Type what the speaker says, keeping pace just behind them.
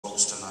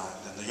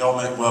Y'all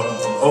make welcome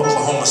from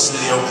Oklahoma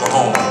City,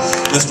 Oklahoma,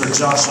 Mr.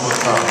 Joshua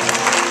Cobb.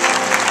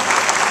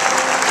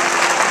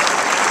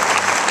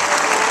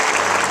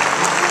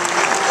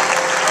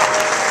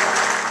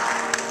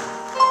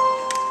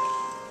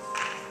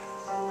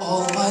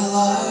 All my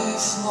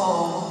life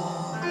long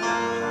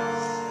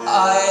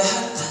I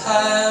had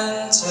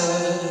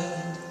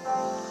panted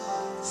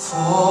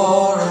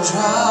for a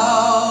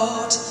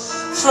drought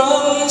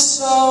from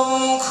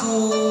some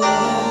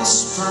cool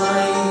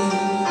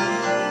spring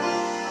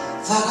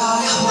that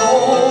I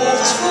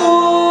hoped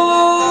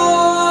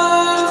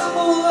would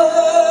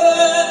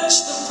quench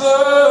the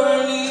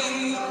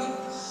burning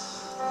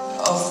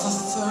of the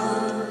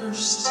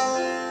thirst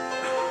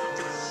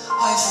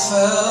I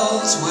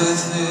felt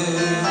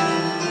within.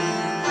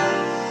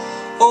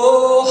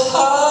 Oh,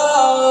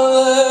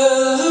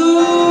 hallelujah,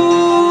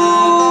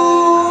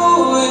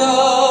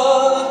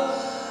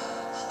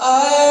 I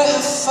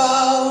have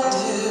found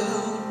Him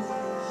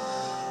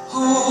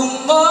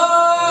whom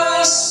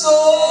my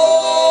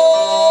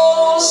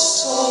soul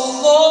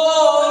so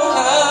long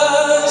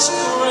has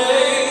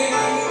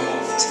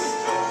craved.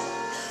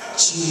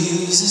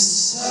 Jesus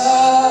satisfies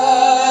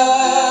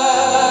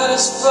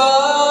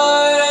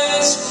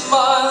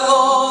my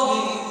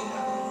longing.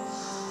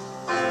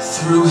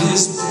 Through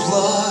His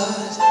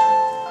blood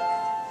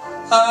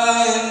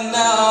I am now